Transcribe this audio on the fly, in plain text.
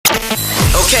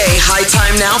Okay, high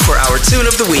time now for our tune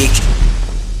of the week.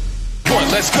 One,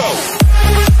 let's go.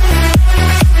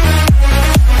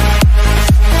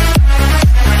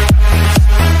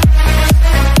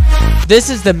 This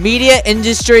is the Media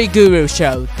Industry Guru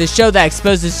Show, the show that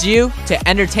exposes you to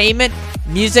entertainment,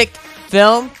 music,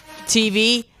 film,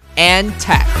 TV, and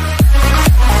tech.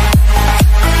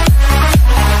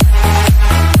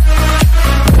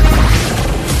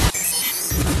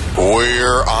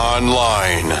 We're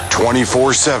online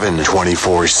 24/7.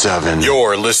 24/7.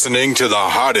 You're listening to the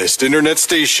hottest internet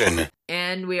station.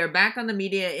 And we are back on the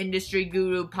Media Industry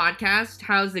Guru podcast.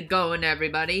 How's it going,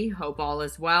 everybody? Hope all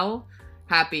is well.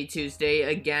 Happy Tuesday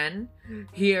again.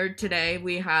 Here today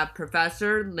we have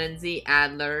Professor Lindsay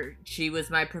Adler. She was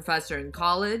my professor in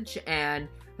college and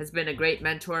has been a great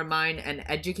mentor of mine and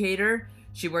educator.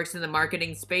 She works in the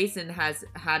marketing space and has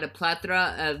had a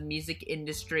plethora of music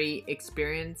industry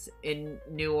experience in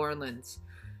New Orleans.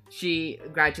 She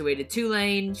graduated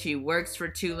Tulane. She works for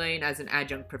Tulane as an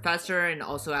adjunct professor and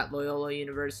also at Loyola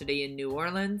University in New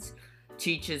Orleans.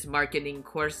 Teaches marketing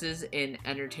courses in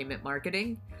entertainment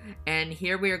marketing. And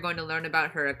here we are going to learn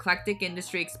about her eclectic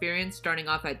industry experience starting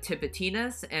off at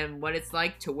Tipitina's and what it's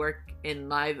like to work in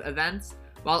live events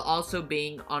while also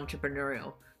being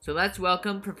entrepreneurial. So let's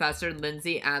welcome Professor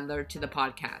Lindsay Adler to the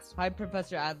podcast. Hi,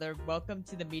 Professor Adler. Welcome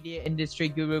to the Media Industry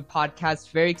Guru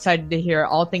podcast. Very excited to hear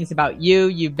all things about you.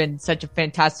 You've been such a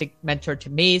fantastic mentor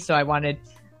to me, so I wanted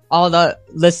all the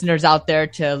listeners out there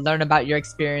to learn about your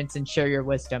experience and share your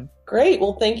wisdom. Great.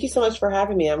 Well, thank you so much for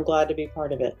having me. I'm glad to be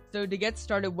part of it. So to get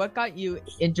started, what got you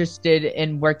interested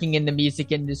in working in the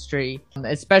music industry,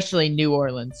 especially New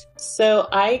Orleans? So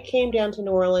I came down to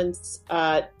New Orleans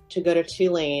to go to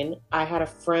Tulane. I had a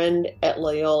friend at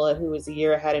Loyola who was a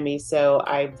year ahead of me, so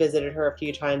I visited her a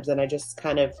few times and I just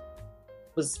kind of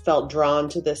felt drawn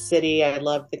to the city. I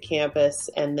loved the campus.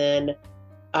 And then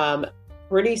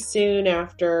pretty soon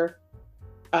after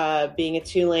being at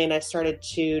Tulane, I started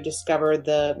to discover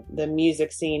the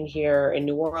music scene here in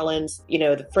New Orleans. You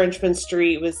know, the Frenchman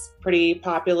Street was pretty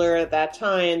popular at that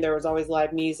time. There was always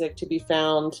live music to be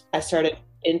found. I started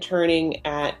interning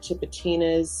at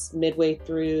Tipitina's midway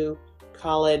through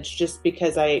college just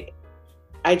because I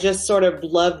just sort of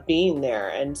loved being there.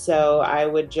 And so I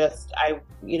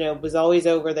was always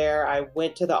over there. I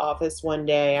went to the office one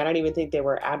day. I don't even think they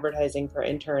were advertising for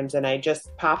interns. And I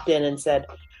just popped in and said,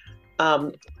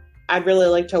 I'd really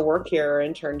like to work here or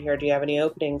intern here. Do you have any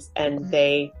openings? And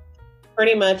they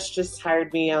pretty much just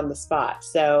hired me on the spot.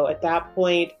 So at that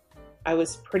point, I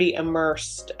was pretty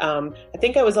immersed. I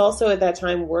think I was also at that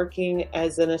time working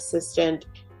as an assistant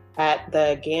at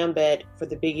the Gambit for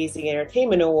the Big Easy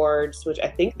Entertainment Awards, which I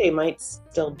think they might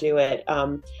still do it.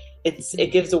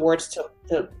 It gives awards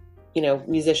to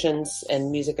musicians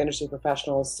and music industry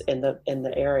professionals in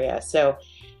the area. So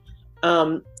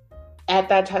at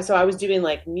that time, so I was doing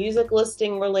like music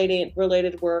listing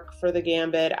related work for the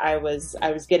Gambit. I was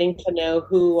getting to know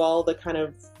who all the kind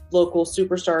of local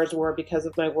superstars were because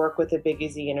of my work with the Big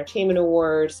Easy Entertainment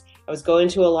Awards. I was going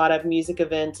to a lot of music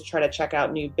events to try to check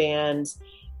out new bands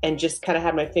and just kind of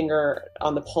had my finger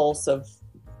on the pulse of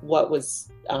what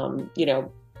was,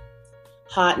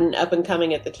 hot and up and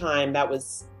coming at the time. That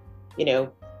was,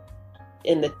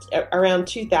 around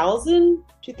 2000,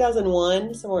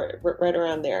 2001, somewhere right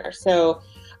around there. So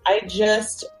I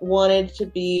just wanted to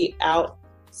be out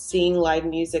seeing live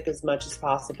music as much as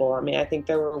possible. I mean, I think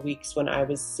there were weeks when I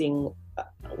was seeing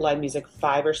live music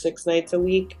 5 or 6 nights a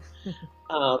week.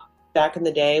 Back in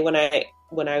the day when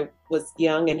I was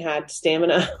young and had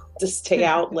stamina to stay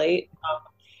out late.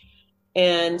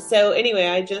 And so anyway,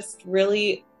 I just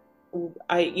really,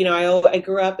 I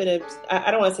grew up in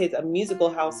I don't want to say it's a musical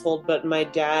household, but my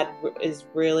dad is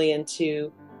really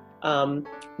into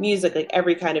music, like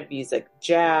every kind of music,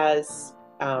 jazz,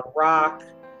 rock,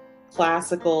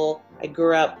 classical. I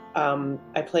grew up,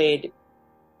 I played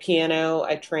piano.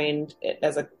 I trained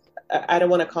I don't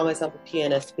want to call myself a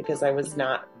pianist because I was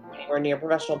not anywhere near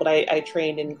professional, but I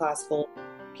trained in classical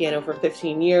piano for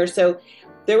 15 years. So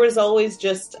there was always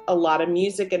just a lot of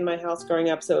music in my house growing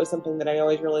up. So it was something that I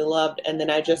always really loved. And then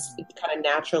I just kind of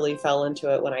naturally fell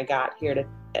into it when I got here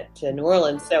to New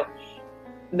Orleans. So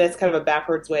that's kind of a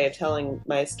backwards way of telling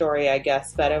my story, I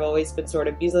guess. But I've always been sort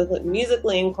of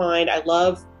musically inclined. I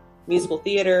love musical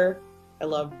theater. I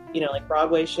love, like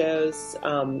Broadway shows.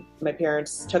 My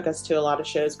parents took us to a lot of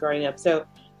shows growing up. So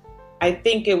I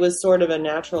think it was sort of a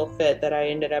natural fit that I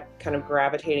ended up kind of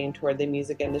gravitating toward the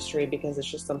music industry because it's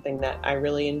just something that I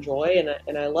really enjoy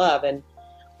and I love. And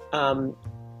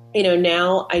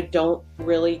Now I don't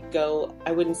really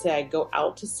I wouldn't say I go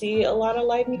out to see a lot of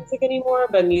live music anymore,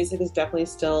 but music is definitely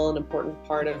still an important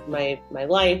part of my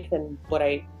life and what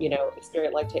I,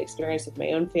 like to experience with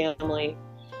my own family.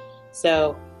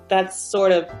 So that's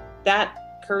sort of that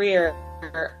career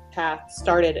path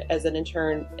started as an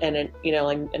intern and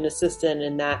an assistant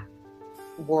in that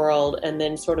world, and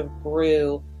then sort of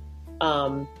grew.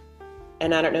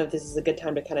 And I don't know if this is a good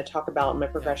time to kind of talk about my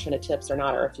progression of tips or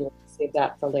not, or if you want to save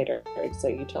that for later. So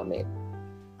you tell me.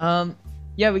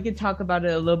 Yeah, we could talk about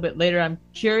it a little bit later. I'm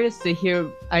curious to hear,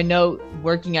 I know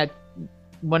working at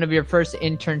one of your first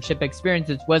internship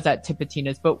experiences was at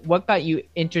Tipitina's, but what got you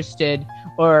interested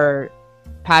or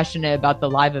passionate about the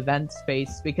live event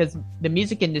space? Because the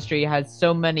music industry has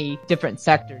so many different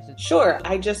sectors. Sure,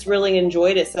 I just really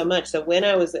enjoyed it so much. So when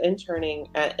I was interning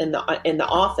in the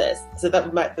office, so that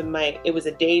it was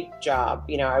a day job.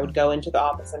 I would go into the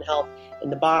office and help in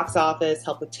the box office,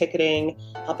 help with ticketing,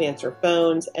 help answer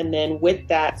phones, and then with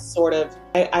that sort of,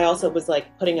 I also was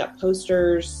like putting up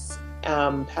posters,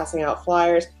 passing out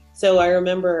flyers. So I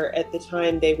remember at the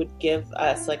time they would give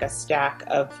us like a stack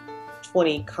of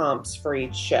 20 comps for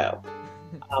each show,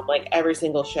 like every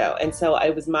single show. And so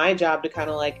it was my job to kind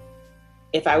of like,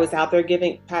 if I was out there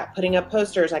putting up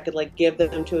posters, I could like give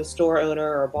them to a store owner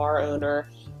or a bar owner.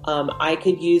 I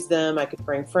could use them. I could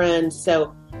bring friends.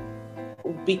 So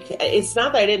it's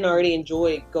not that I didn't already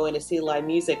enjoy going to see live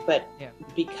music, but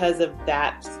because of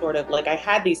that sort of like, I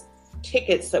had these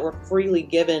tickets that were freely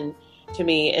given to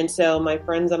me. And so my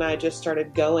friends and I just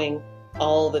started going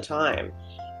all the time.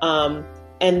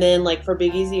 And then like for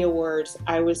Big Easy Awards,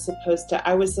 I was supposed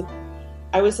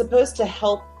to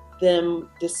help them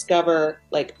discover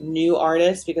like new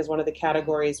artists, because one of the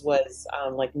categories was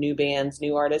like new bands,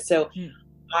 new artists. So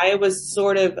I was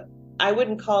I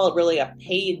wouldn't call it really a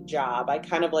paid job. I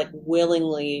kind of like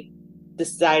willingly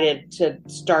decided to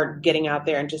start getting out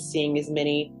there and just seeing as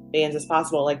many bands as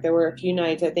possible. Like there were a few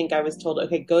nights I think I was told,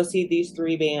 okay, go see these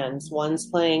 3 bands. One's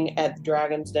playing at the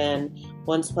Dragon's Den,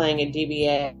 one's playing at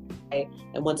DBA,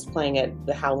 and one's playing at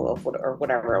the Howlin' Wolf or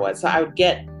whatever it was. So I would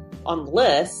get on the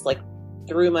list, like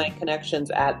through my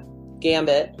connections at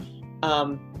Gambit,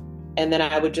 and then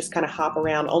I would just kind of hop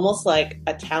around almost like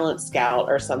a talent scout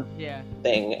or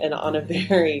something, and on a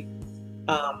very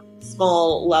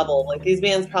small level. Like these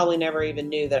bands probably never even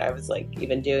knew that I was like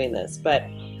even doing this, but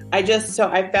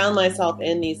I found myself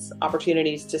in these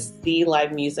opportunities to see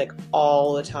live music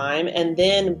all the time. And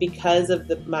then because of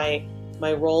my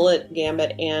role at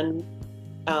Gambit and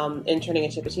interning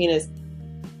at Tipitina's,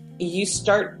 you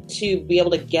start to be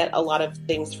able to get a lot of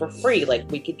things for free.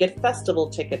 Like we could get festival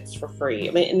tickets for free.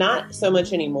 I mean, not so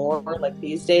much anymore like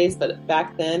these days, but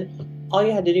back then, all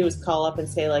you had to do was call up and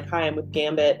say like, hi, I'm with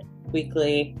Gambit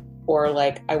Weekly, or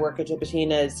like, I work at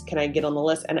Tipitina's, can I get on the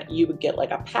list? And you would get like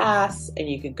a pass, and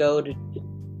you could go to,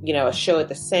 a show at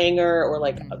the Sanger, or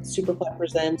like Superflat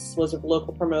Presents was a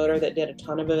local promoter that did a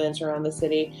ton of events around the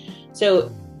city.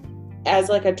 So as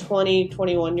like a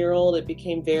 21-year-old, it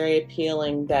became very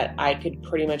appealing that I could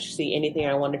pretty much see anything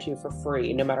I wanted to for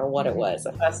free, no matter what it was.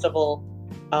 A festival,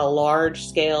 a large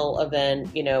scale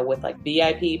event, with like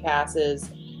VIP passes.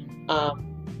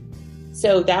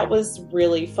 So that was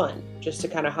really fun, just to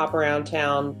kind of hop around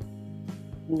town,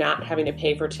 not having to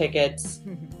pay for tickets,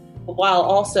 while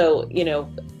also,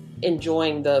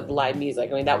 enjoying the live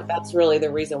music. I mean, that's really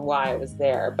the reason why I was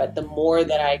there. But the more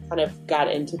that I kind of got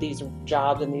into these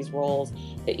jobs and these roles,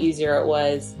 the easier it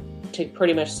was to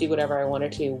pretty much see whatever I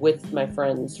wanted to with my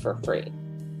friends for free.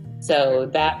 So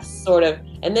that's sort of,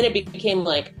 and then it became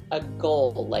like a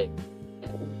goal, like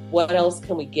what else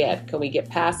can we get? Can we get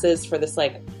passes for this,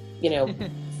 like,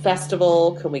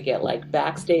 festival? Can we get like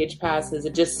backstage passes?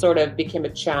 It just sort of became a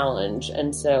challenge.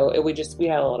 And so we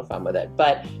had a lot of fun with it.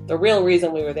 But the real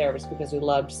reason we were there was because we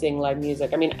loved seeing live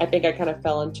music. I mean, I think I kind of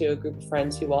fell into a group of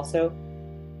friends who also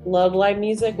love live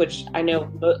music, which I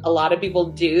know a lot of people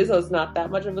do, so it's not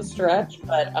that much of a stretch,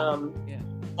 but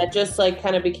that just like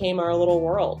kind of became our little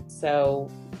world. So,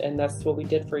 and that's what we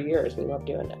did for years. We loved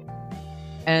doing it.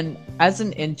 And as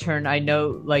an intern, I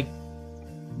know, like,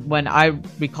 when I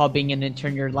recall being an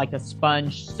intern, you're like a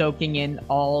sponge, soaking in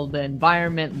all the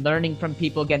environment, learning from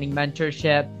people, getting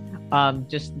mentorship,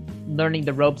 just learning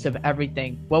the ropes of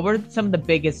everything. What were some of the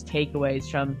biggest takeaways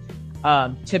from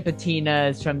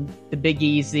Tipitina's, from the Big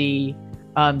Easy,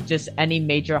 just any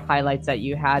major highlights that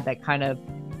you had that kind of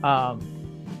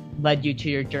led you to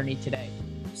your journey today?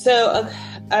 So,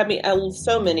 I mean,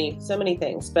 so many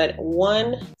things, but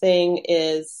one thing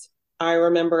is, I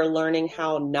remember learning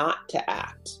how not to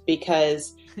act,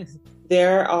 because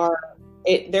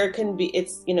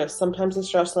sometimes the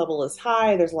stress level is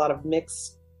high. There's a lot of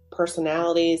mixed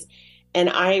personalities. And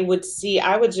I would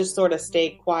just sort of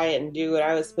stay quiet and do what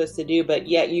I was supposed to do. But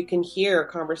yet you can hear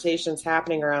conversations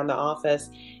happening around the office,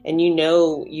 and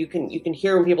you can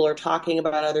hear when people are talking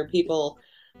about other people,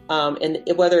 and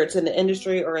whether it's in the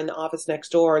industry or in the office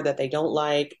next door that they don't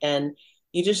like. And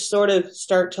you just sort of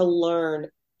start to learn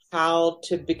how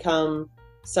to become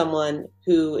someone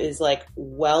who is like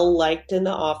well liked in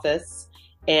the office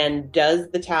and does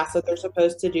the tasks that they're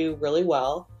supposed to do really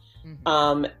well.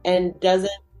 And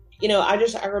doesn't,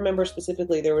 I remember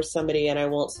specifically there was somebody, and I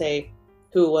won't say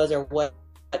who it was or what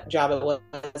job it was,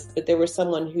 but there was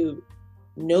someone who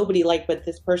nobody liked, but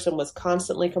this person was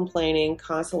constantly complaining,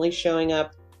 constantly showing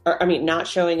up, not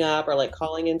showing up, or like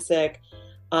calling in sick.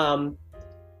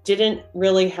 Didn't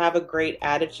really have a great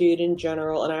attitude in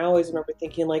general. And I always remember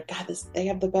thinking like, God, they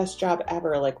have the best job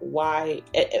ever. Like, why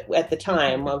at the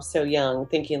time I was so young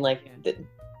thinking like,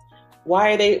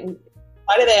 why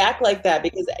do they act like that?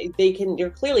 Because you're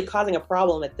clearly causing a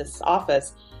problem at this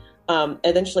office.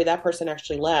 Eventually that person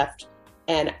actually left,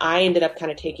 and I ended up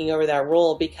kind of taking over that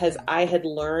role because I had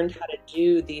learned how to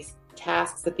do these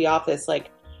tasks at the office.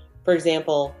 Like, for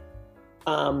example,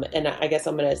 and I guess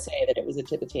I'm going to say that it was a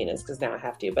tip of Tina's because now I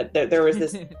have to, but there was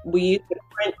this, we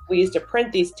used to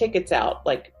print these tickets out,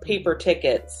 like paper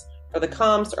tickets for the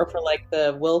comps or for like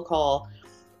the will call.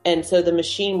 And so the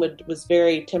machine was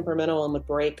very temperamental and would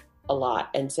break a lot.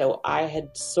 And so I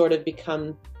had sort of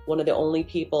become one of the only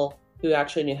people who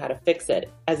actually knew how to fix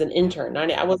it as an intern.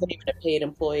 I wasn't even a paid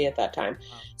employee at that time.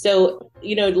 So,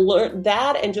 learn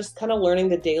that, and just kind of learning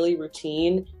the daily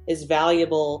routine is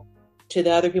valuable to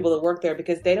the other people that work there,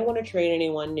 because they don't want to train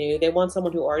anyone new. They want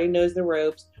someone who already knows the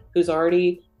ropes, who's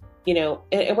already,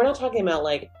 and we're not talking about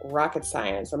like rocket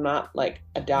science. I'm not like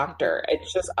a doctor.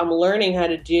 It's just, I'm learning how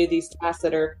to do these tasks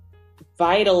that are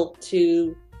vital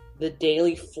to the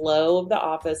daily flow of the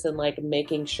office, and like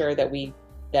making sure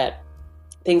that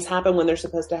things happen when they're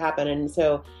supposed to happen. And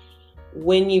so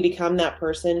when you become that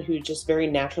person who just very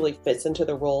naturally fits into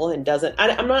the role and doesn't,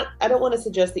 I don't want to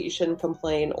suggest that you shouldn't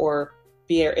complain or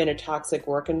be in a toxic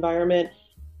work environment.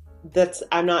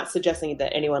 I'm not suggesting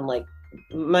that anyone, like,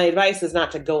 my advice is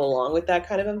not to go along with that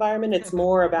kind of environment. It's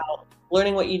more about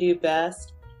learning what you do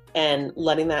best and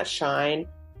letting that shine,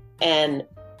 and,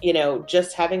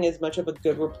 just having as much of a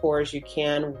good rapport as you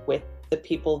can with the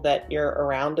people that you're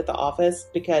around at the office,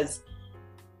 because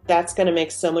that's going to make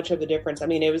so much of a difference. I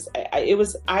mean,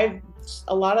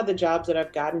 a lot of the jobs that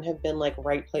I've gotten have been like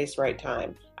right place, right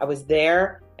time. I was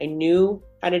there. I knew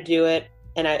how to do it.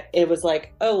 And it was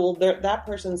like, oh, well, that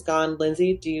person's gone.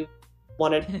 Lindsay, do you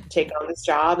want to take on this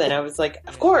job? And I was like,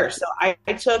 of course. So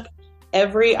I took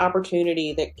every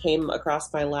opportunity that came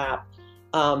across my lap.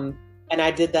 And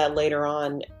I did that later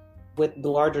on with the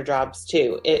larger jobs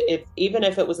too. Even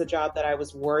if it was a job that I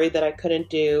was worried that I couldn't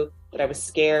do, that I was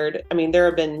scared. I mean, there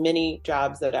have been many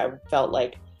jobs that I felt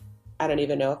like, I don't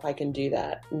even know if I can do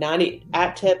that. Not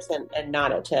at tips and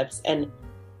not at tips. And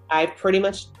I pretty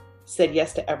much said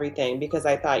yes to everything because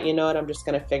I thought, you know what, I'm just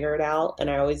going to figure it out. And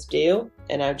I always do.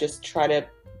 And I just try to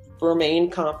remain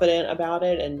confident about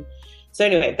it. And so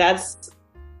anyway, that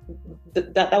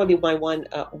would be my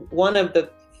one of the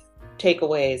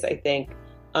takeaways, I think.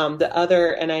 The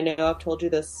other, and I know I've told you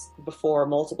this before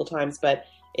multiple times, but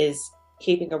is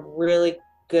keeping a really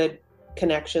good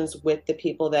connections with the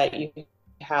people that you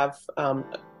have,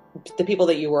 the people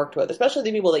that you worked with, especially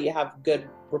the people that you have good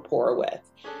rapport with.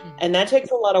 And that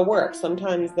takes a lot of work.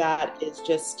 Sometimes that is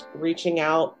just reaching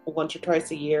out once or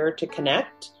twice a year to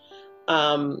connect,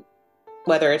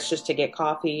 whether it's just to get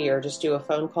coffee or just do a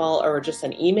phone call or just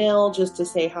an email just to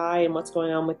say hi and what's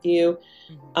going on with you.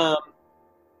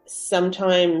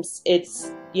 Sometimes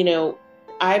it's,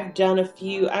 I've done a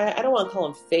few, I don't want to call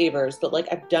them favors, but like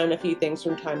I've done a few things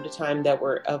from time to time that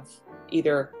were of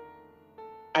either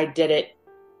I did it,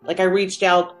 like I reached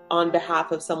out on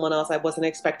behalf of someone else. I wasn't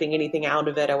expecting anything out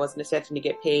of it. I wasn't expecting to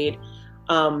get paid.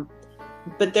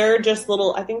 But there are just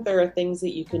I think there are things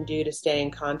that you can do to stay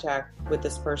in contact with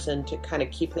this person to kind of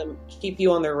keep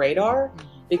you on their radar,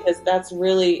 because that's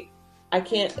really,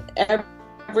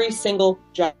 every single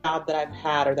job that I've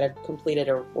had or that I've completed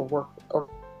or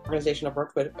organization I've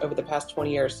worked with over the past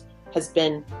 20 years has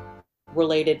been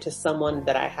related to someone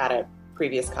that I had a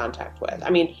previous contact with.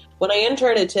 I mean, when I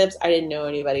interned at Tips, I didn't know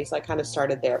anybody, so I kind of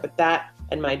started there. But that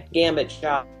and my Gambit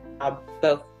job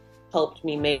both helped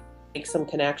me make some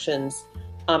connections.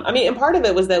 And part of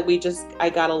it was that I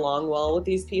got along well with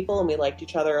these people and we liked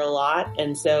each other a lot.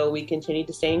 And so we continued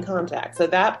to stay in contact. So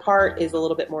that part is a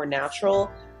little bit more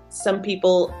natural. Some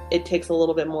people, it takes a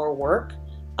little bit more work.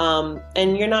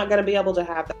 And you're not going to be able to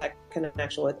have that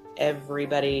connection with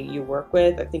everybody you work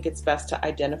with. I think it's best to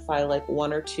identify like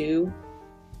one or two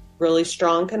really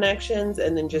strong connections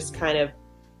and then just kind of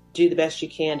do the best you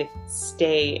can to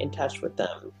stay in touch with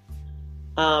them.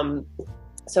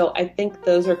 So I think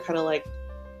those are kind of like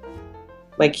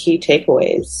my key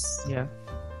takeaways. Yeah,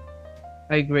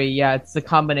 I agree. Yeah, it's a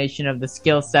combination of the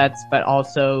skill sets, but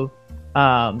also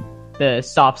the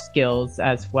soft skills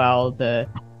as well. The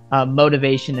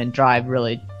motivation and drive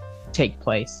really take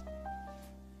place.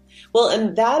 Well,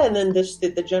 and then just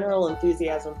the general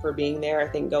enthusiasm for being there, I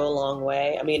think, go a long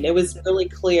way. I mean, it was really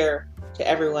clear to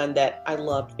everyone that I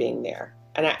loved being there,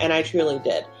 and I truly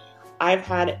did. I've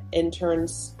had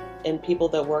interns and people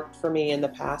that worked for me in the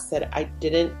past that I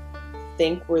didn't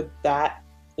think were that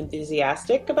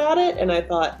enthusiastic about it, and I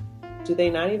thought, do they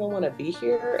not even want to be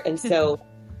here? And so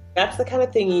that's the kind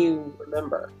of thing you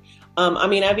remember. I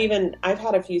mean, I've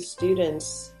had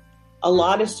a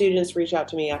lot of students reach out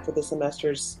to me after the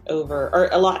semester's over, or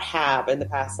a lot have in the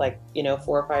past, 4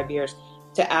 or 5 years,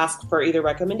 to ask for either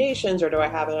recommendations or do I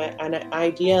have an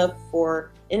idea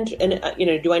for,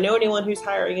 do I know anyone who's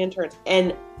hiring interns?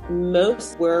 And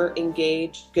most were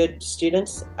engaged, good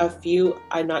students. A few,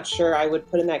 I'm not sure I would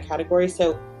put in that category.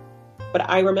 So, but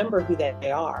I remember who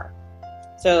they are.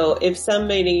 So if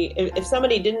somebody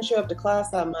didn't show up to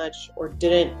class that much or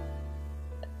didn't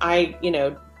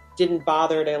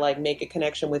bother to make a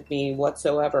connection with me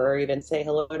whatsoever or even say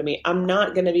hello to me, I'm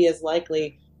not going to be as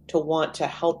likely to want to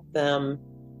help them.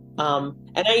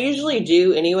 And I usually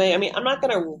do anyway. I mean, I'm not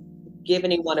going to give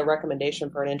anyone a recommendation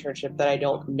for an internship that I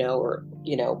don't know or,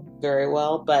 very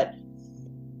well. But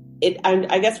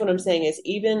I guess what I'm saying is,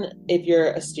 even if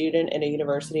you're a student in a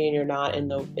university and you're not in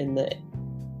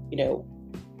the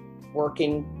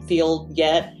working field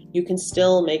yet, you can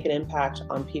still make an impact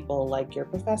on people like your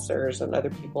professors and other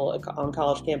people on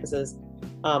college campuses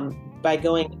by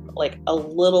going a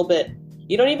little bit.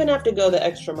 You don't even have to go the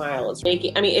extra mile.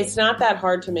 It's not that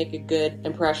hard to make a good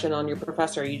impression on your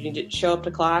professor. You need to show up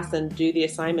to class and do the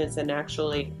assignments and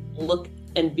actually look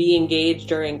and be engaged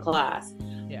during class.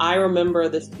 Yeah. I remember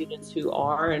the students who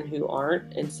are and who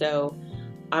aren't, and so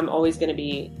I'm always going to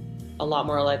be a lot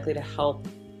more likely to help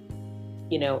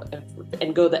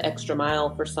and go the extra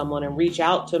mile for someone and reach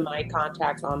out to my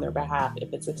contacts on their behalf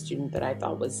if it's a student that I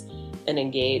thought was an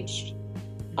engaged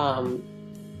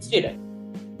student.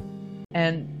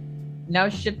 And now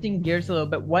shifting gears a little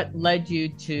bit, what led you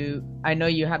to, I know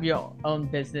you have your own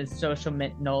business, Social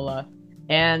Mint NOLA,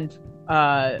 and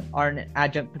are an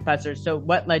adjunct professor. So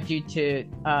what led you to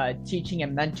teaching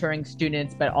and mentoring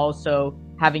students, but also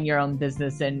having your own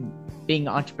business and being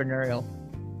entrepreneurial?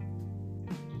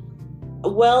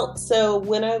 Well, so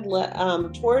when I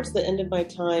towards the end of my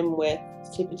time with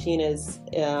Tipitina's,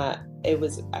 I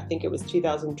think it was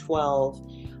 2012.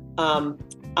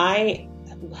 I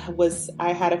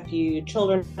had a few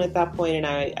children at that point, and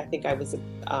I think I was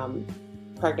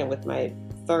pregnant with my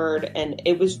third, and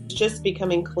it was just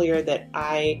becoming clear that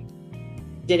I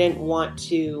didn't want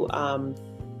to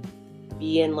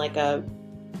be in a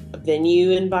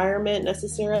venue environment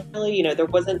necessarily. There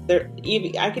wasn't there.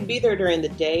 I could be there during the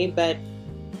day, but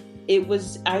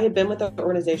I had been with the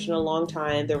organization a long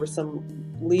time. There were some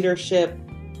leadership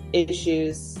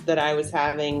issues that I was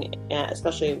having,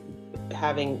 especially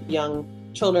having young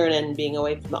children and being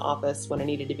away from the office when I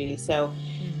needed to be. So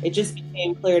it just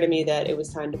became clear to me that it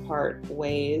was time to part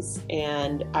ways,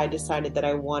 and I decided that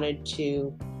I wanted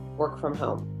to work from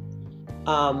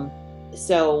home.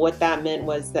 So what that meant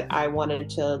was that I wanted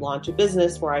to launch a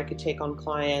business where I could take on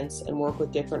clients and work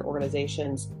with different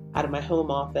organizations out of my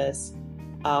home office.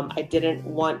 I didn't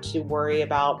want to worry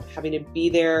about having to be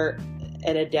there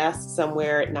at a desk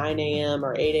somewhere at 9 a.m.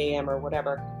 or 8 a.m. or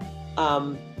whatever.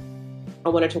 I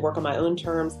wanted to work on my own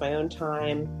terms, my own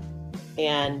time,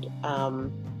 and,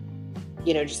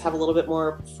 just have a little bit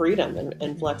more freedom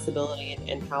and flexibility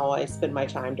in how I spend my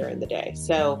time during the day.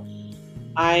 So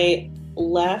I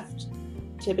left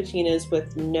Tipitina's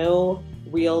with no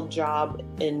real job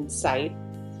in sight.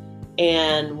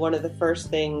 And one of the first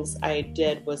things I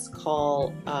did was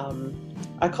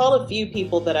I called a few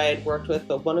people that I had worked with,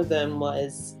 but one of them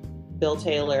was Bill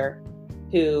Taylor,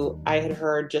 who I had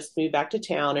heard just moved back to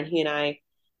town. And he and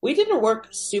we didn't work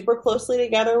super closely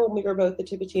together when we were both at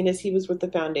Tipitina's. He was with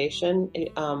the foundation,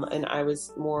 and I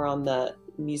was more on the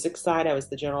music side. I was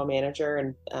the general manager,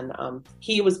 and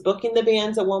he was booking the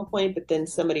bands at one point, but then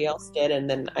somebody else did, and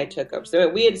then I took over. So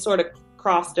we had sort of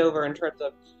crossed over in terms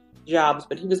of jobs,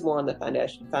 but he was more on the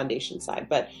foundation side.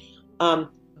 But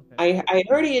I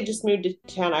heard he had just moved to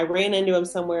town. I ran into him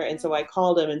somewhere, and so I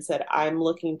called him and said, I'm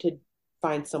looking to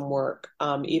find some work,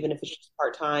 even if it's just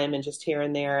part-time and just here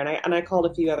and there. And I called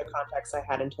a few other contacts I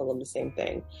had and told them the same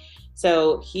thing.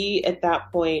 So he, at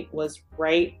that point, was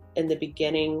right in the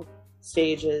beginning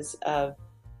stages of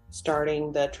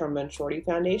starting the Trumman Shorty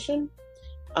Foundation.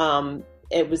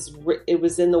 It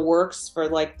was in the works for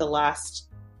like the last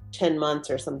 10 months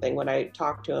or something when I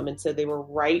talked to him. And so they were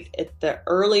right at the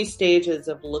early stages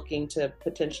of looking to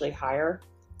potentially hire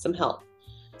some help.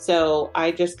 So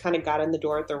I just kind of got in the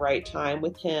door at the right time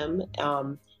with him.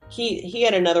 He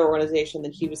had another organization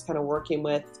that he was kind of working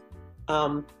with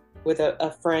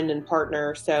a friend and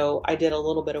partner. So I did a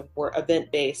little bit of work,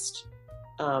 event-based,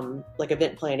 like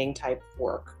event planning type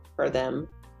work for them.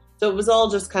 So it was all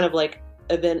just kind of like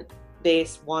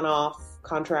event-based, one-off,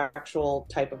 contractual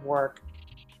type of work.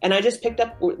 And I just picked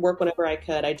up work whenever I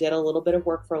could. I did a little bit of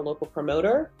work for a local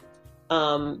promoter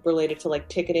related to like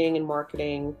ticketing and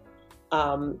marketing.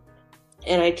 And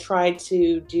I tried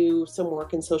to do some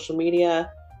work in social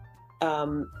media.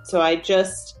 So I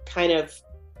just kind of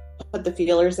put the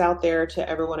feelers out there to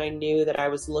everyone I knew that I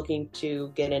was looking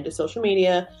to get into social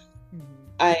media.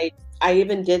 Mm-hmm. I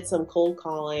even did some cold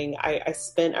calling. I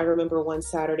remember one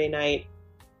Saturday night,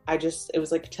 it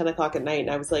was like 10 o'clock at night, and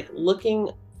I was like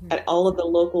looking at all of the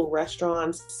local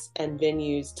restaurants and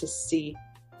venues to see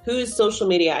whose social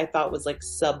media I thought was like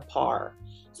subpar.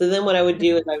 So then what I would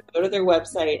do is I would go to their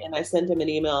website and I sent them an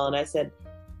email and I said,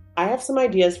 I have some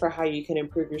ideas for how you can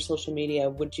improve your social media.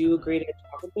 Would you agree to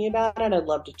talk with me about it? I'd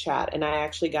love to chat. And I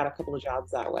actually got a couple of jobs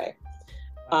that way.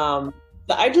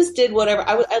 But I just did whatever.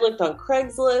 I looked on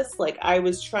Craigslist. Like I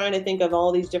was trying to think of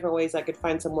all these different ways I could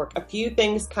find some work. A few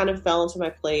things kind of fell into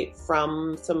my plate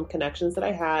from some connections that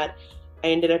I had. I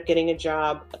ended up getting a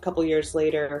job a couple years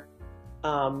later.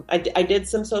 I did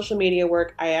some social media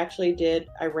work. I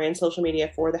ran social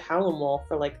media for the Howlin' Wolf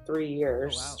for like 3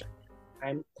 years.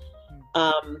 Oh,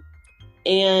 wow.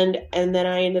 And then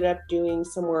I ended up doing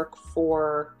some work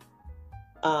for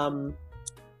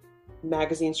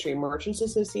Magazine Street Merchants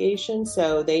Association.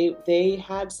 So they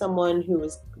had someone who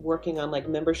was working on like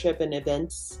membership and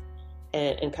events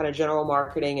and kind of general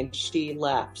marketing, and she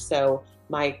left. So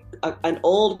an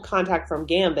old contact from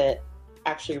Gambit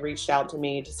actually reached out to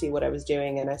me to see what I was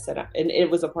doing, and I said, and it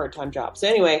was a part-time job. So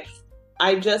anyway,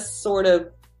 I just sort of,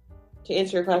 to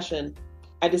answer your question,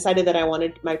 I decided that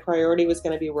my priority was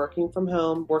going to be working from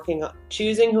home,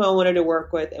 choosing who I wanted to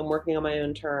work with, and working on my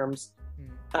own terms,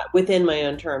 within my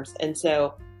own terms. And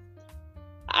so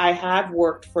I have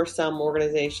worked for some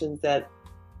organizations that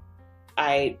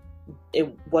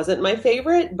it wasn't my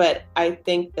favorite, but I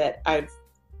think that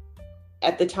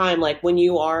at the time, like when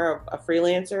you are a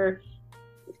freelancer,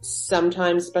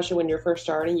 sometimes, especially when you're first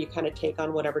starting, you kind of take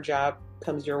on whatever job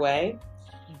comes your way.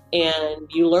 And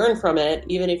you learn from it,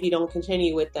 even if you don't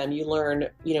continue with them. You learn,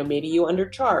 maybe you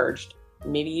undercharged.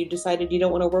 Maybe you decided you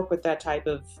don't want to work with that type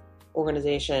of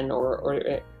organization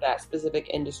or that specific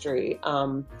industry.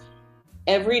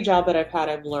 Every job that I've had,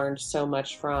 I've learned so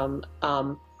much from.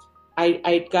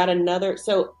 I got another,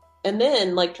 and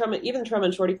then like even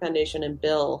Trumman Shorty Foundation and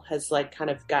Bill has like kind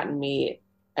of gotten me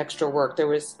extra work. There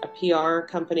was a PR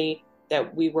company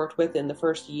that we worked with in the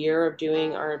first year of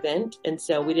doing our event. And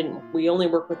so we only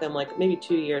worked with them like maybe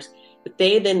 2 years, but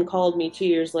they then called me 2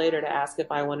 years later to ask if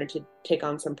I wanted to take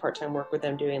on some part-time work with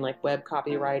them doing like web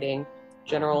copywriting,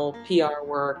 general PR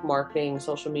work, marketing,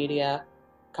 social media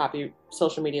copywriting.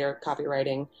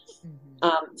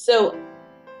 Mm-hmm. So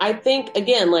I think,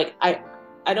 again, like I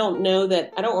don't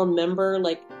remember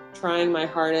like trying my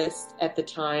hardest at the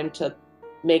time to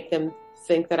make them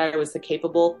think that I was the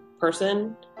capable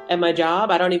person at my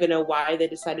job. I don't even know why they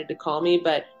decided to call me,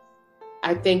 but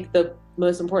I think the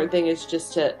most important thing is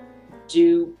just to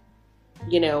do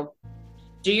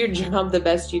your job the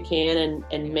best you can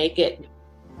and make it,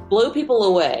 blow people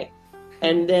away.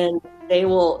 And then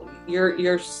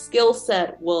your skill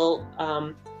set will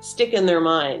stick in their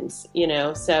minds,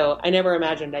 So I never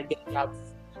imagined I'd get a job.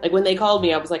 Like when they called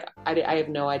me, I was like, I have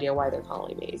no idea why they're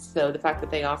calling me. So the fact that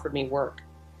they offered me work,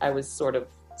 I was sort of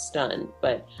stunned.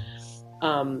 But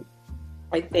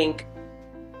I think,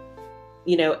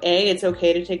 it's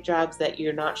okay to take jobs that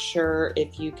you're not sure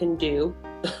if you can do,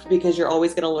 because you're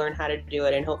always going to learn how to do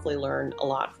it and hopefully learn a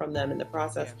lot from them in the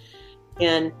process.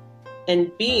 Yeah.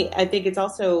 And B, I think it's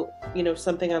also,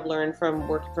 something I've learned from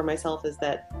working for myself is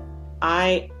that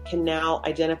I can now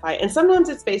identify, and sometimes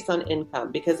it's based on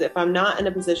income, because if I'm not in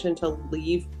a position to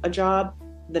leave a job,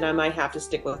 then I might have to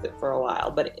stick with it for a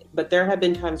while. But there have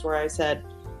been times where I said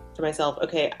to myself,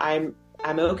 okay, I'm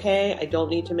okay. I don't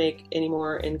need to make any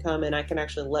more income, and I can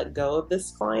actually let go of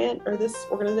this client or this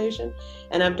organization.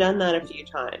 And I've done that a few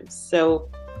times. So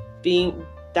being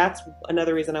that's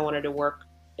another reason I wanted to work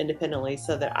independently,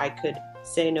 so that I could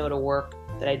say no to work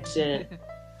that I didn't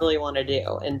really want to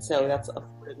do. And so that's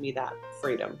afforded me that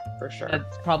freedom for sure.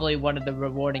 That's probably one of the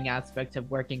rewarding aspects of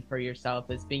working for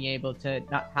yourself, is being able to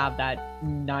not have that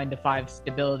 9 to 5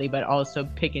 stability, but also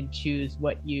pick and choose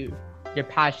what your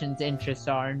passions, interests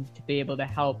are, and to be able to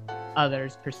help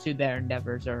others pursue their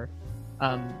endeavors, or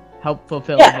help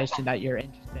fulfill the mission that you're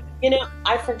interested in. You know,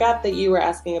 I forgot that you were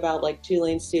asking about like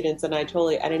Tulane students, and I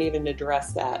didn't even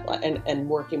address that, and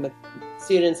working with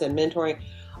students and mentoring.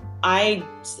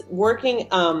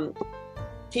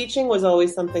 Teaching was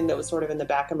always something that was sort of in the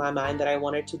back of my mind that I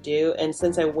wanted to do. And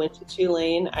since I went to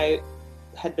Tulane, I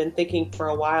had been thinking for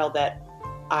a while that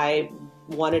I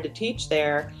wanted to teach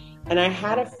there. And I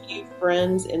had a few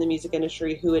friends in the music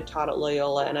industry who had taught at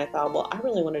Loyola, and I thought, well, I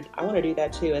want to do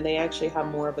that too. And they actually have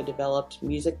more of a developed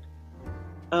music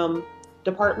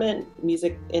department,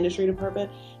 music industry department.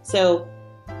 So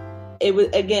it was,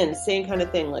 again, same kind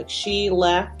of thing. Like, she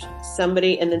left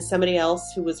somebody, and then somebody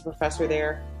else who was a professor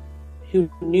there, who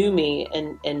knew me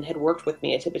and had worked with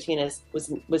me at Tipitina's,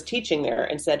 was teaching there,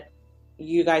 and said,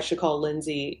 you guys should call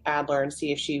Lindsay Adler and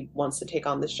see if she wants to take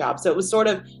on this job. So it was sort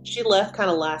of, she left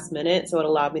kind of last minute. So it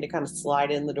allowed me to kind of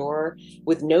slide in the door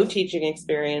with no teaching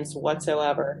experience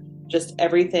whatsoever, just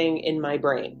everything in my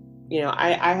brain. You know,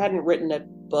 I hadn't written a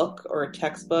book or a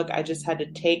textbook. I just had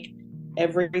to take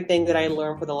everything that I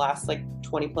learned for the last like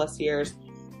 20 plus years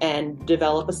and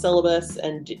develop a syllabus.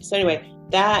 And so anyway,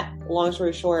 that, long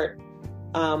story short,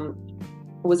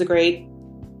 was a great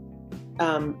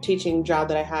teaching job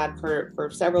that I had for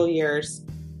several years.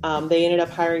 They ended up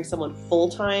hiring someone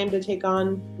full-time to take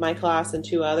on my class and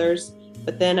 2 others.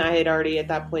 But then I had already at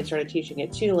that point started teaching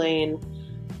at Tulane.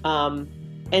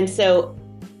 And so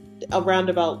a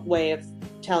roundabout way of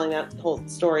telling that whole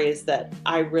story is that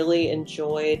I really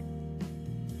enjoyed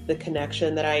the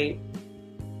connection that I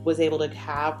was able to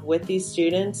have with these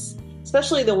students,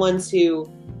 especially the ones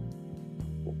who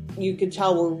you could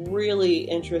tell were really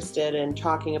interested in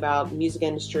talking about music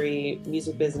industry,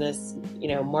 music business, you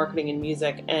know, marketing and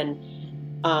music. And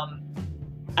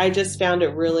I just found it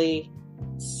really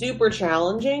super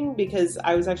challenging, because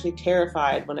I was actually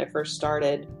terrified when I first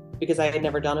started, because I had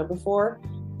never done it before.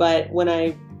 But when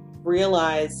I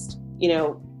realized, you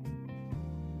know,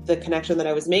 the connection that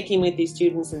I was making with these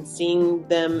students and seeing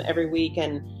them every week,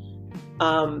 and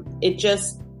it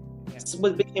just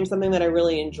became something that I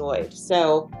really enjoyed.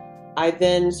 So I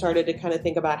then started to kind of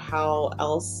think about how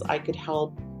else I could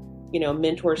help, you know,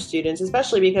 mentor students,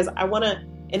 especially because I want to,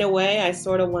 in a way, I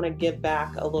sort of want to give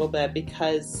back a little bit,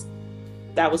 because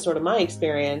that was sort of my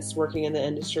experience working in the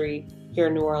industry here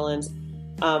in New Orleans.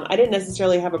 I didn't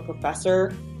necessarily have a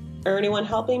professor or anyone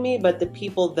helping me, but the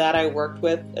people that I worked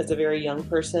with as a very young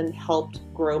person helped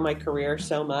grow my career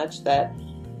so much that,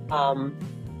 and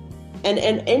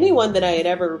anyone that I had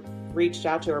ever reached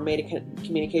out to or made a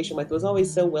communication with was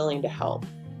always so willing to help.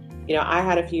 You know, I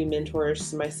had a few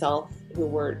mentors myself who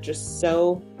were just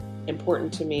so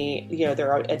important to me. You know,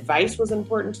 their advice was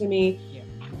important to me.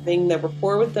 Having the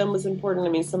rapport with them was important. I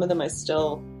mean, some of them I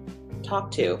still talk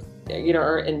to, you know,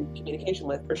 or in communication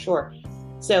with for sure.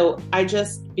 So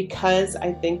because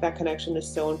I think that connection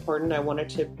is so important, I wanted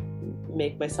to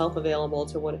make myself available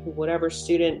to whatever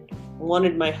student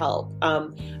wanted my help.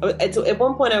 At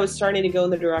one point I was starting to go in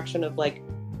the direction of like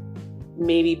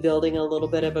maybe building a little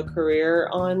bit of a career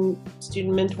on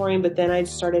student mentoring, but then I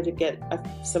started to get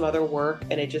some other work,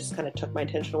 and it just kind of took my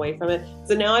attention away from it.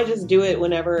 So now I just do it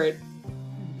whenever it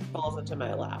falls into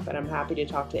my lap, and I'm happy to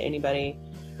talk to anybody.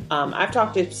 I've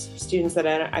talked to students that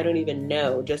I don't even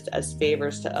know, just as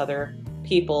favors to other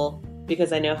people,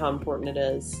 because I know how important it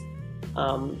is.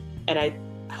 And I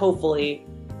hopefully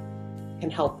can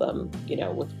help them, you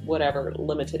know, with whatever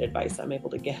limited advice I'm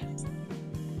able to give.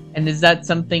 And is that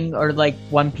something, or like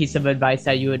one piece of advice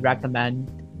that you would recommend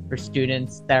for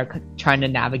students that are trying to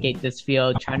navigate this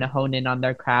field, trying to hone in on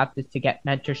their craft, is to get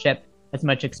mentorship, as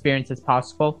much experience as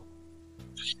possible?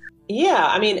 Yeah,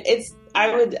 I mean,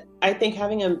 I think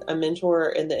having a mentor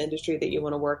in the industry that you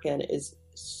want to work in is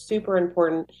super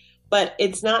important, but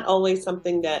it's not always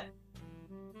something that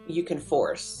you can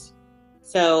force.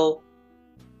 So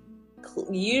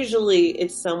usually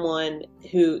it's someone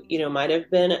who, you know, might have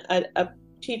been a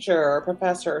teacher or a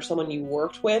professor or someone you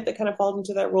worked with that kind of falls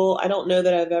into that role. I don't know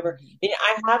that I've ever,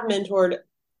 I have mentored.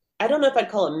 I don't know if I'd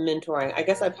call it mentoring. I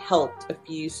guess I've helped a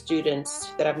few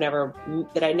students that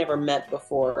I never met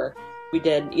before. We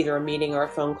did either a meeting or a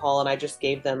phone call, and I just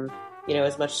gave them, you know,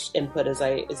 as much input as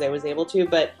I was able to.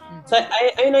 But so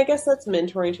I mean, I guess that's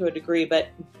mentoring to a degree, but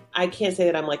I can't say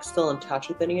that I'm like still in touch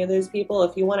with any of those people.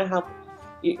 If you want to help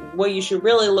what you should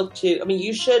really look to, I mean,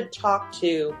 you should talk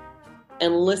to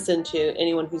and listen to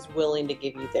anyone who's willing to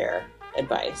give you their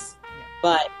advice. Yeah.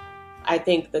 But I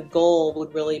think the goal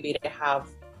would really be to have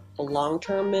a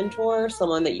long-term mentor,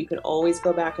 someone that you can always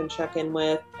go back and check in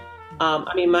with.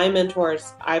 I mean, my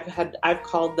mentors, I've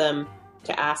called them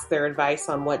to ask their advice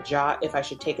on what job, if I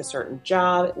should take a certain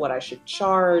job, what I should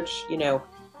charge, you know.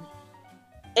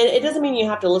 And it doesn't mean you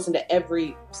have to listen to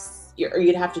or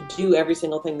you'd have to do every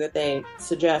single thing that they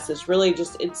suggest. It's really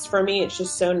just, for me, it's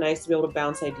just so nice to be able to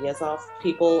bounce ideas off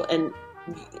people. And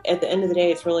at the end of the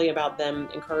day, it's really about them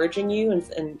encouraging you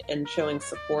and showing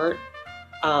support.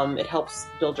 It helps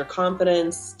build your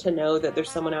confidence to know that there's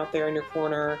someone out there in your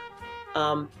corner.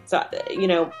 So, you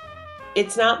know,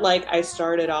 it's not like I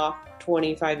started off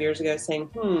 25 years ago saying,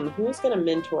 who's going to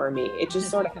mentor me? It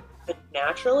just sort of happened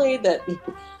naturally that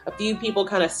a few people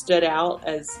kind of stood out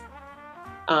as,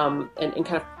 and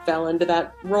kind of fell into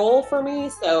that role for me.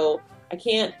 So I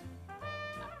can't,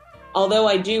 although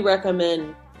I do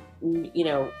recommend, you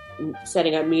know,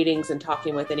 setting up meetings and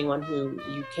talking with anyone who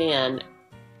you can,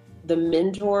 the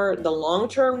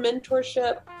long-term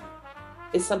mentorship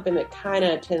is something that kind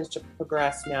of tends to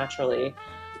progress naturally.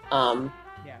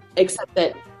 Except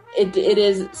that it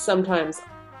is sometimes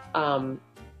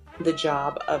the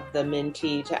job of the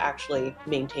mentee to actually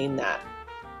maintain that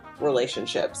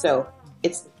relationship. So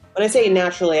when I say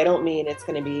naturally, I don't mean it's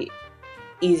going to be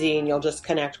easy and you'll just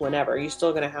connect whenever. You're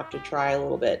still going to have to try a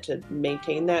little bit to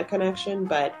maintain that connection.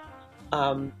 But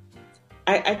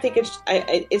I think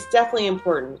it's definitely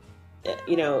important,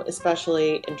 you know,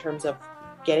 especially in terms of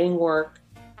getting work,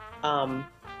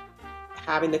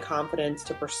 having the confidence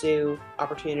to pursue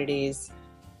opportunities,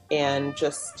 and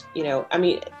just, you know, I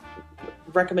mean,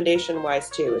 recommendation wise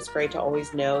too, it's great to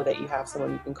always know that you have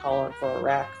someone you can call on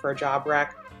for a job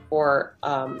rec, or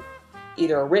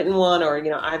either a written one, or, you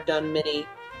know, I've done many,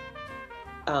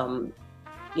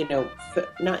 you know,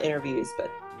 not interviews,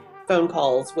 but phone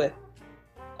calls with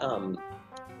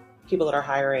people that are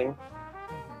hiring.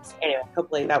 So anyway,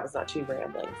 hopefully that was not too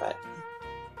rambling, but.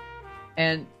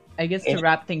 And I guess to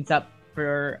wrap things up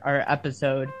for our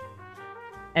episode,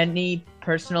 any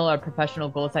personal or professional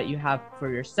goals that you have for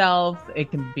yourself?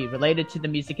 It can be related to the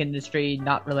music industry,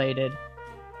 not related.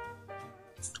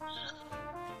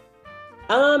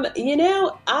 You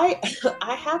know, I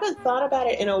haven't thought about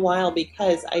it in a while,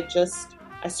 because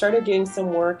I started doing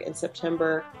some work in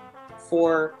September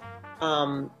for,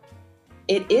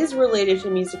 it is related to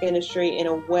music industry in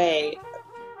a way,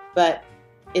 but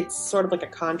it's sort of like a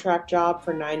contract job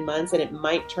for 9 months, and it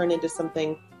might turn into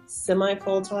something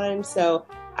semi-full-time. So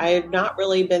I've not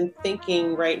really been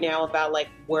thinking right now about like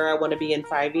where I want to be in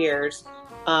 5 years.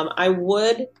 I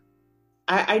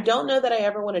don't know that I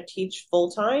ever want to teach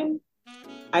full-time.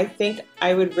 I think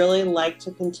I would really like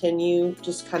to continue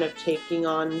just kind of taking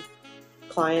on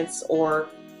clients or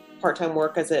part-time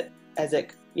work as it,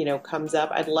 you know, comes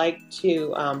up. I'd like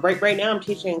to, right now I'm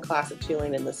teaching a class at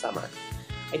Tulane in the summer.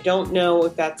 I don't know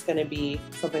if that's going to be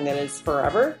something that is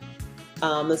forever.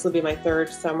 This will be my 3rd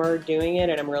summer doing it,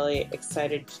 and I'm really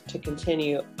excited to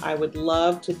continue. I would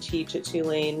love to teach at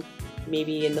Tulane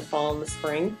maybe in the fall and the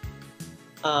spring.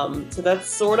 So that's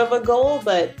sort of a goal,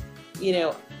 but, you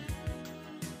know,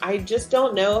 I just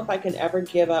don't know if I can ever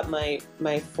give up my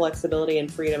flexibility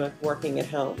and freedom of working at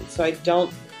home. So I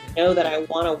don't know that I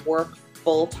want to work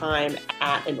full-time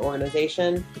at an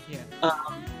organization. Yeah.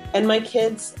 And my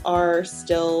kids are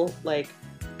still like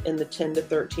in the 10 to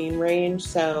 13 range.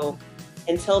 So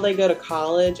until they go to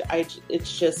college,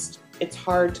 it's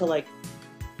hard to like,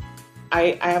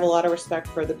 I have a lot of respect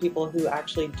for the people who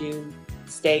actually do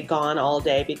stay gone all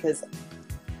day, because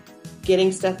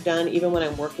getting stuff done, even when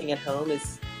I'm working at home,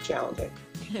 is challenging.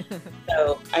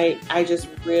 So I just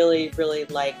really, really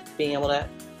like being able to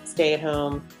stay at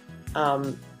home,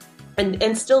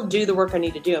 and still do the work I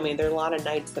need to do. I mean, there are a lot of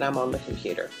nights that I'm on the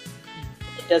computer.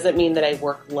 It doesn't mean that I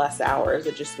work less hours.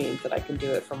 It just means that I can do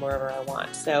it from wherever I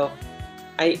want. So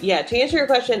to answer your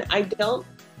question, I don't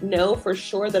know for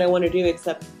sure that I want to do,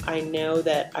 except I know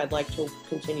that I'd like to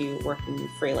continue working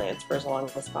freelance for as long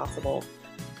as possible,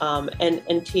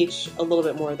 and teach a little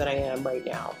bit more than I am right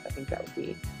now. I think that would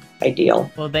be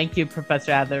ideal. Well, thank you,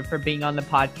 Professor Adler, for being on the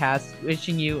podcast.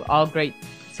 Wishing you all great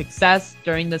success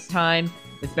during this time,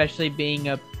 especially being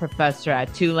a professor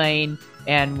at Tulane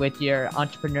and with your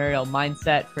entrepreneurial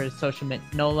mindset for Social Mint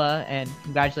NOLA, and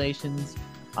congratulations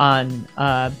on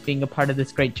being a part of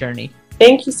this great journey.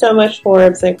 Thank you so much,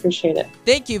 Forbes. I appreciate it.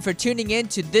 Thank you for tuning in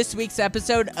to this week's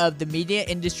episode of the Media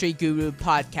Industry Guru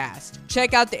podcast.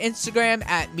 Check out the Instagram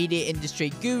at Media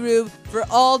Industry Guru for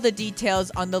all the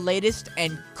details on the latest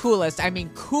and coolest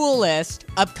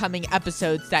upcoming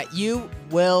episodes that you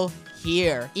will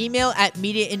hear. Email at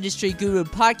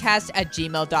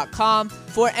mediaindustrygurupodcast@gmail.com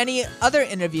for any other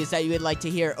interviews that you would like to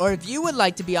hear, or if you would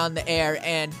like to be on the air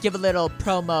and give a little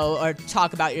promo or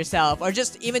talk about yourself, or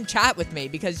just even chat with me,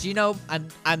 because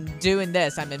I'm doing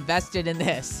this, I'm invested in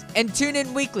this. And tune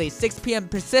in weekly, 6 p.m.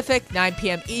 Pacific, 9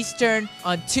 p.m. Eastern,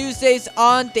 on Tuesdays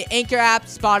on the Anchor app,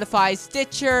 Spotify,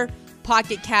 Stitcher,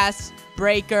 Pocket Cast,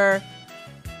 Breaker,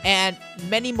 and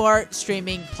many more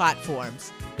streaming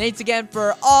platforms. Thanks again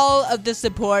for all of the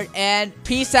support, and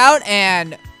peace out,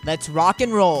 and let's rock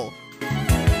and roll.